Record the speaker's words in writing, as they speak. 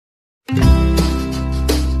Hi,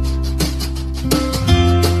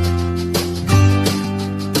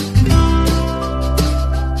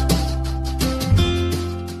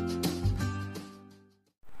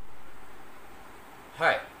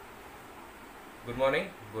 good morning,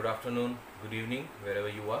 good afternoon, good evening, wherever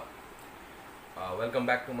you are. Welcome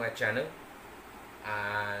back to my channel,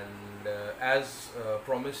 and as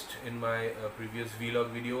promised in my previous vlog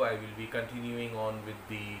video, I will be continuing on with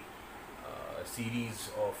the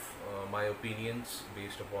series of my opinions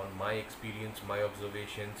based upon my experience, my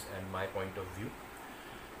observations and my point of view.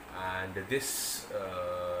 And this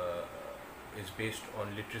is based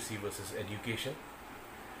on literacy versus education.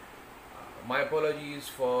 My apologies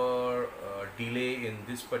for delay in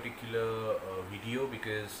this particular video,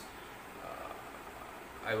 because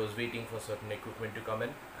I was waiting for certain equipment to come in,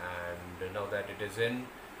 and now that it is in,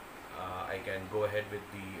 I can go ahead with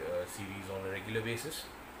the series on a regular basis.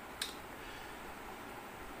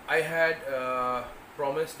 I had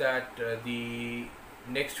promised that the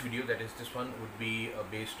next video, that is this one, would be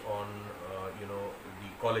based on the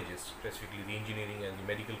colleges, specifically the engineering and the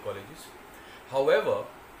medical colleges. However,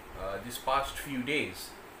 this past few days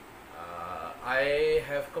I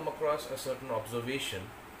have come across a certain observation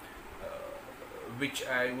which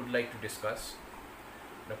I would like to discuss.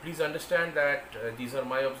 Now please understand that these are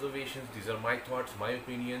my observations, these are my thoughts, my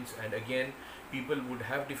opinions, and again, people would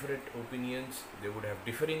have different opinions, they would have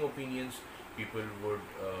differing opinions. People would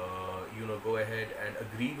go ahead and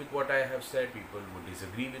agree with what I have said, people would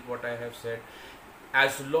disagree with what I have said.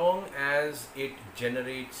 As long as it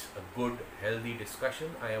generates a good, healthy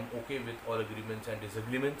discussion, I am okay with all agreements and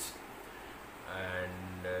disagreements.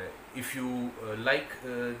 And if you like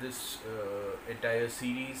this entire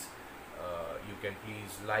series, you can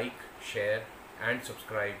please like, share and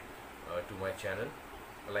subscribe to my channel.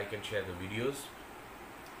 Like and share the videos.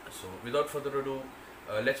 So without further ado,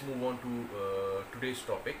 let's move on to today's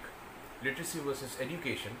topic, literacy versus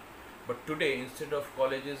education. But today, instead of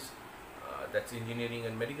colleges, that's engineering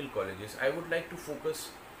and medical colleges, I would like to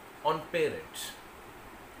focus on parents.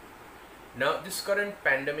 Now, this current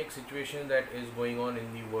pandemic situation that is going on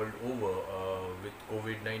in the world over, with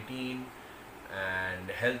COVID-19 and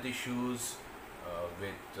health issues,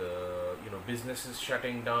 with businesses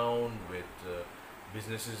shutting down, with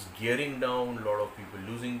businesses gearing down, a lot of people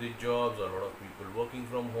losing their jobs, a lot of people working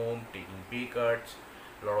from home, taking pay cuts,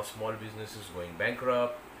 a lot of small businesses going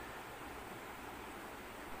bankrupt.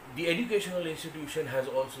 The educational institution has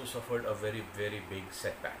also suffered a very, very big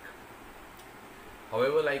setback.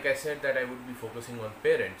 However, like I said, that I would be focusing on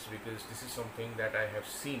parents, because this is something that I have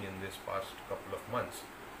seen in this past couple of months.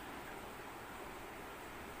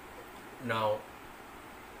 Now,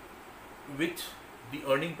 with the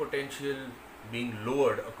earning potential being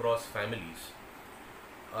lowered across families,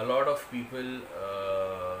 a lot of people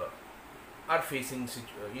are facing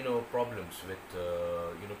problems with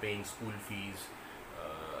paying school fees,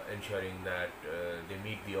 ensuring that they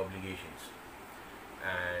meet the obligations.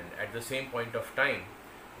 And at the same point of time,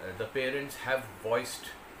 the parents have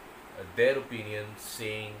voiced their opinions,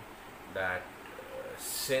 saying that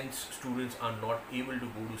since students are not able to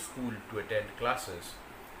go to school to attend classes,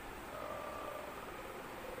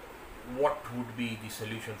 what would be the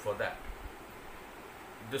solution for that?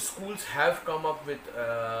 The schools have come up with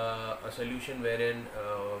a solution wherein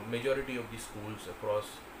majority of the schools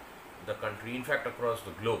across the country, in fact across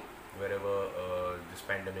the globe, wherever this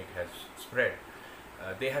pandemic has spread,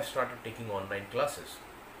 they have started taking online classes.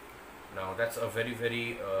 Now that's a very,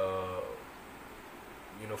 very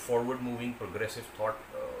forward moving, progressive thought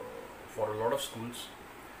for a lot of schools,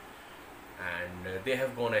 and they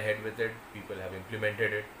have gone ahead with it. People have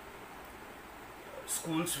implemented it.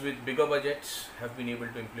 Schools with bigger budgets have been able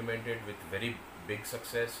to implement it with very big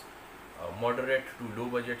success. Moderate to low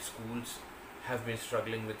budget schools have been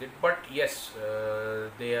struggling with it, but yes,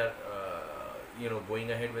 they are going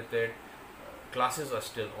ahead with it. Classes are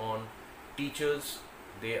still on. Teachers,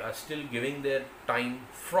 they are still giving their time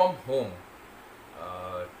from home.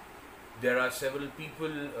 There are several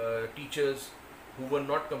people, teachers, who were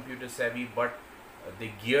not computer savvy, but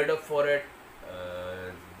they geared up for it.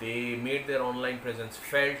 They made their online presence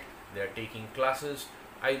felt. They are taking classes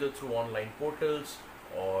either through online portals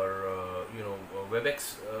or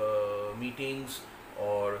WebEx meetings,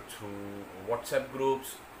 or through WhatsApp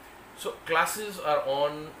groups. So classes are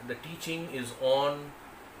on, the teaching is on.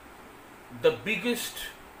 The biggest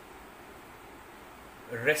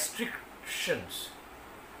restrictions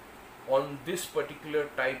on this particular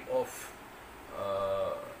type of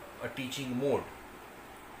a teaching mode,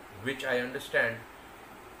 which I understand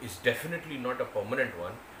is definitely not a permanent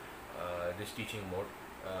one, this teaching mode,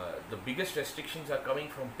 the biggest restrictions are coming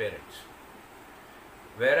from parents.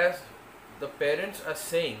 Whereas the parents are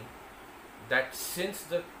saying that since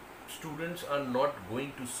the students are not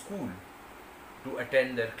going to school to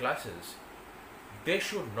attend their classes, they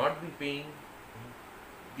should not be paying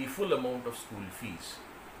the full amount of school fees.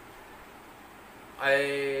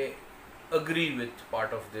 I agree with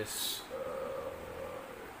part of this,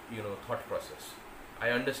 thought process. I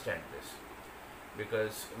understand this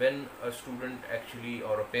because when a student actually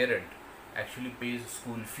or a parent actually pays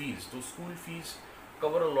school fees, those school fees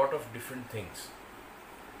cover a lot of different things.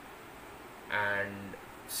 And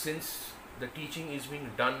since the teaching is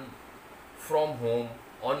being done from home,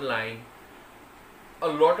 online, a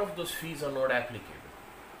lot of those fees are not applicable.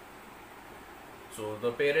 So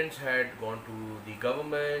the parents had gone to the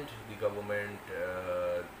government,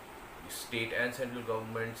 state and central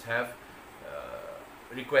governments have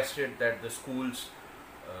requested that the schools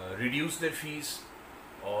reduce their fees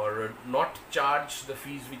or not charge the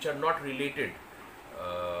fees which are not related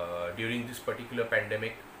during this particular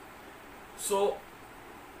pandemic. So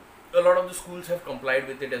a lot of the schools have complied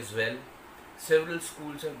with it as well. Several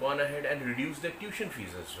schools have gone ahead and reduced their tuition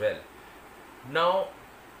fees as well. Now,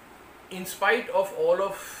 in spite of all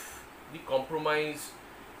of the compromise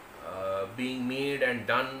being made and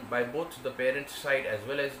done by both the parents' side as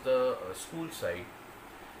well as the school side,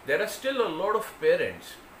 there are still a lot of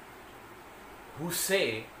parents who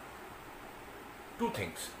say two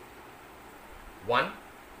things. One,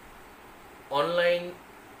 online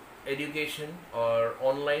education or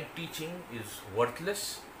online teaching is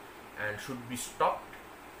worthless and should be stopped.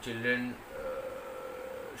 Children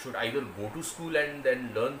should either go to school and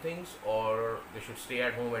then learn things, or they should stay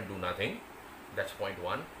at home and do nothing. That's point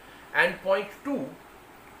one. And point two,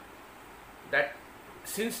 that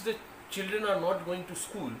since the children are not going to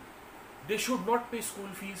school, they should not pay school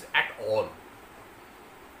fees at all.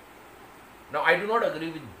 Now, I do not agree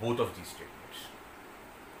with both of these statements.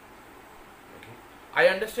 Okay. I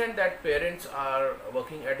understand that parents are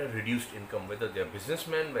working at a reduced income, whether they are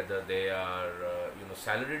businessmen, whether they are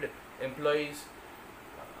salaried employees.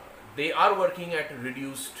 They are working at a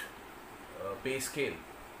reduced pay scale.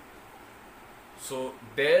 So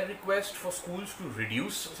their request for schools to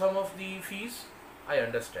reduce some of the fees, I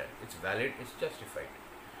understand. It's valid, it's justified.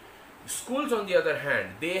 Schools, on the other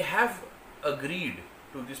hand, they have agreed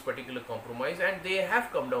to this particular compromise and they have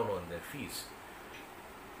come down on their fees.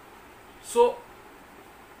 So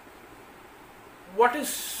what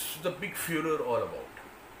is the big furor all about?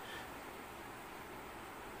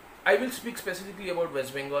 I will speak specifically about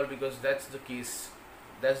West Bengal because that's the case,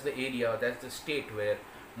 that's the area, that's the state where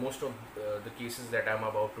most of the cases that I'm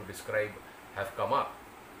about to describe have come up,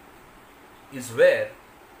 is where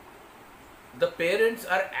the parents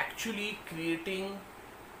are actually creating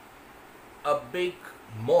a big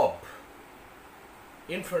mob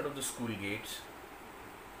in front of the school gates,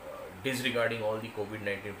 disregarding all the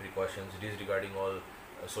COVID-19 precautions, disregarding all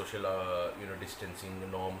social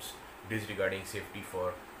distancing norms, disregarding safety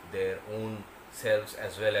for their own selves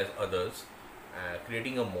as well as others,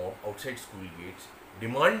 creating a mob outside school gates,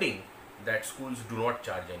 demanding that schools do not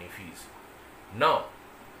charge any fees. Now,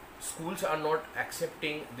 schools are not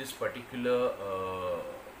accepting this particular,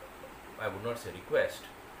 I would not say request,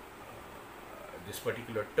 this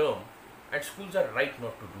particular term, and schools are right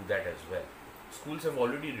not to do that as well. Schools have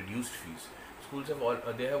already reduced fees. Schools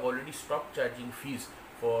have they have already stopped charging fees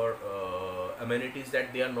for amenities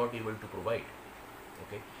that they are not able to provide.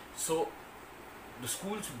 Okay, so the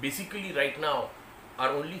schools basically right now are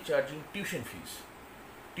only charging tuition fees.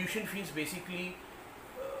 Tuition fees basically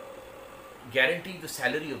guarantee the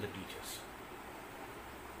salary of the teachers.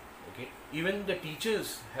 Okay, even the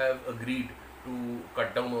teachers have agreed to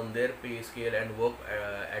cut down on their pay scale and work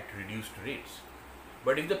at reduced rates.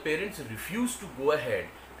 But if the parents refuse to go ahead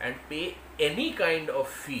and pay any kind of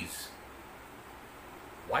fees,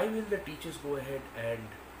 why will the teachers go ahead and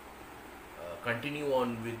continue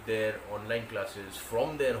on with their online classes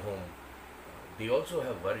from their home? They also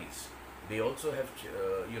have worries. They also have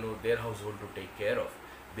their household to take care of.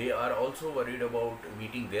 They are also worried about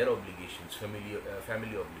meeting their obligations, family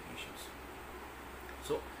obligations.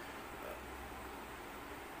 So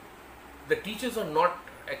the teachers are not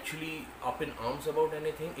actually up in arms about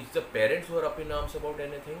anything. It's the parents who are up in arms about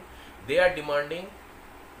anything. They are demanding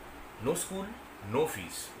no school, no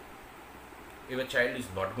fees. If a child is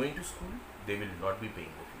not going to school, they will not be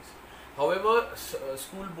paying the fees. However,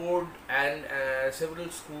 school board and several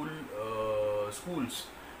schools,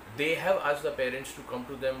 they have asked the parents to come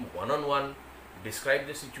to them one-on-one, describe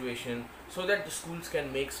the situation, so that the schools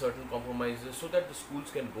can make certain compromises, so that the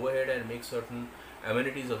schools can go ahead and make certain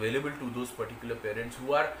amenities available to those particular parents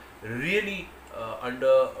who are really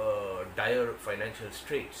under dire financial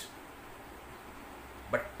straits.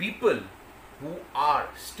 But people who are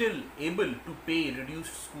still able to pay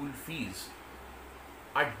reduced school fees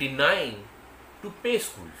are denying to pay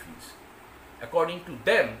school fees. According to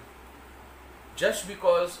them, just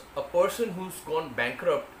because a person who's gone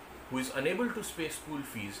bankrupt, who is unable to pay school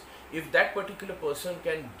fees, if that particular person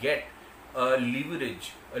can get a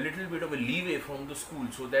leverage, a little bit of a leeway from the school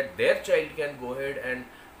so that their child can go ahead and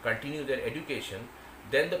continue their education,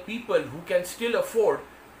 then the people who can still afford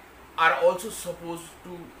are also supposed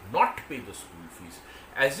to not pay the school fees,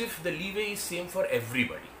 as if the leeway is same for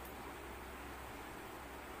everybody.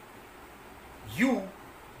 You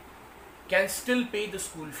can still pay the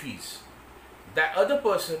school fees. The other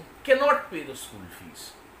person cannot pay the school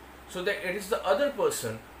fees. So that it is the other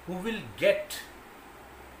person who will get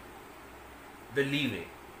the leeway,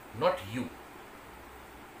 not you.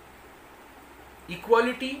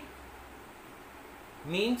 Equality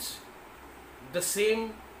means the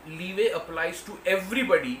same leeway applies to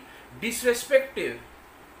everybody, disrespective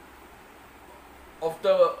of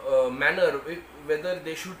the manner whether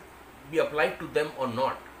they should be applied to them or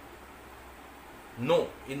not. No,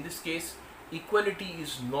 in this case, equality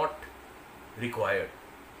is not required.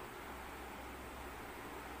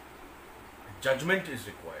 Judgment is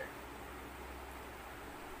required.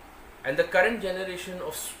 And the current generation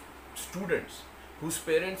of students whose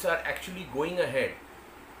parents are actually going ahead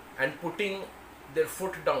and putting their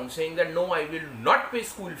foot down, saying that no, I will not pay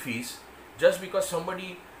school fees just because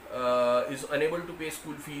somebody is unable to pay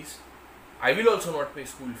school fees, I will also not pay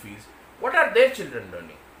school fees. What are their children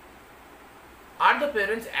learning? Are the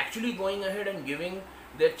parents actually going ahead and giving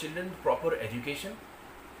their children proper education?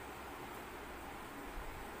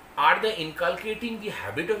 Are they inculcating the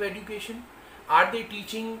habit of education? Are they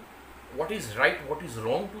teaching what is right, what is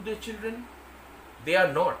wrong to their children? They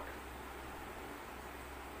are not.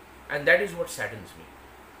 And that is what saddens me.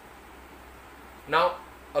 Now,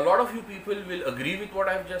 a lot of you people will agree with what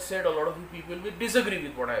I have just said, a lot of you people will disagree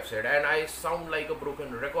with what I have said, and I sound like a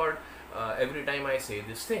broken record every time I say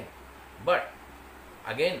this thing. But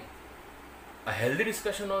again, a healthy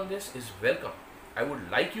discussion on this is welcome. I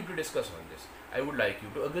would like you to discuss on this. I would like you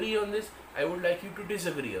to agree on this. I would like you to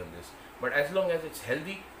disagree on this. But as long as it's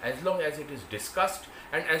healthy, as long as it is discussed,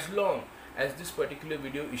 and as long as this particular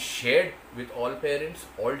video is shared with all parents,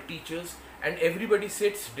 all teachers, and everybody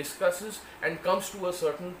sits, discusses, and comes to a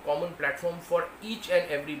certain common platform for each and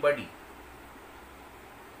everybody,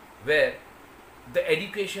 where the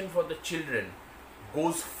education for the children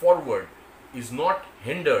goes forward, is not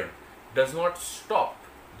hindered, does not stop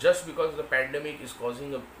just because the pandemic is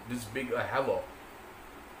causing this big havoc,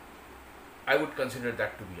 I would consider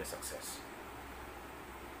that to be a success.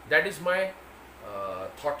 That is my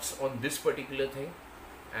thoughts on this particular thing,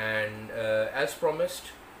 and as promised,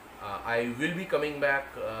 I will be coming back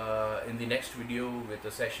in the next video with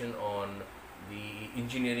a session on the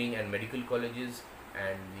engineering and medical colleges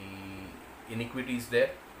and the inequities there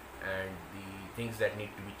and the things that need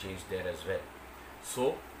to be changed there as well.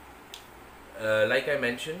 So like I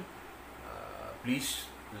mentioned, please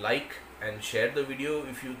like and share the video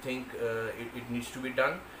if you think it needs to be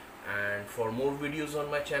done, and for more videos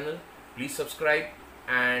on my channel, please subscribe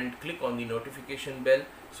and click on the notification bell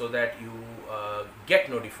so that you get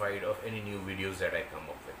notified of any new videos that I come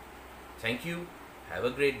up with. Thank you. Have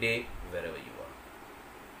a great day wherever you are.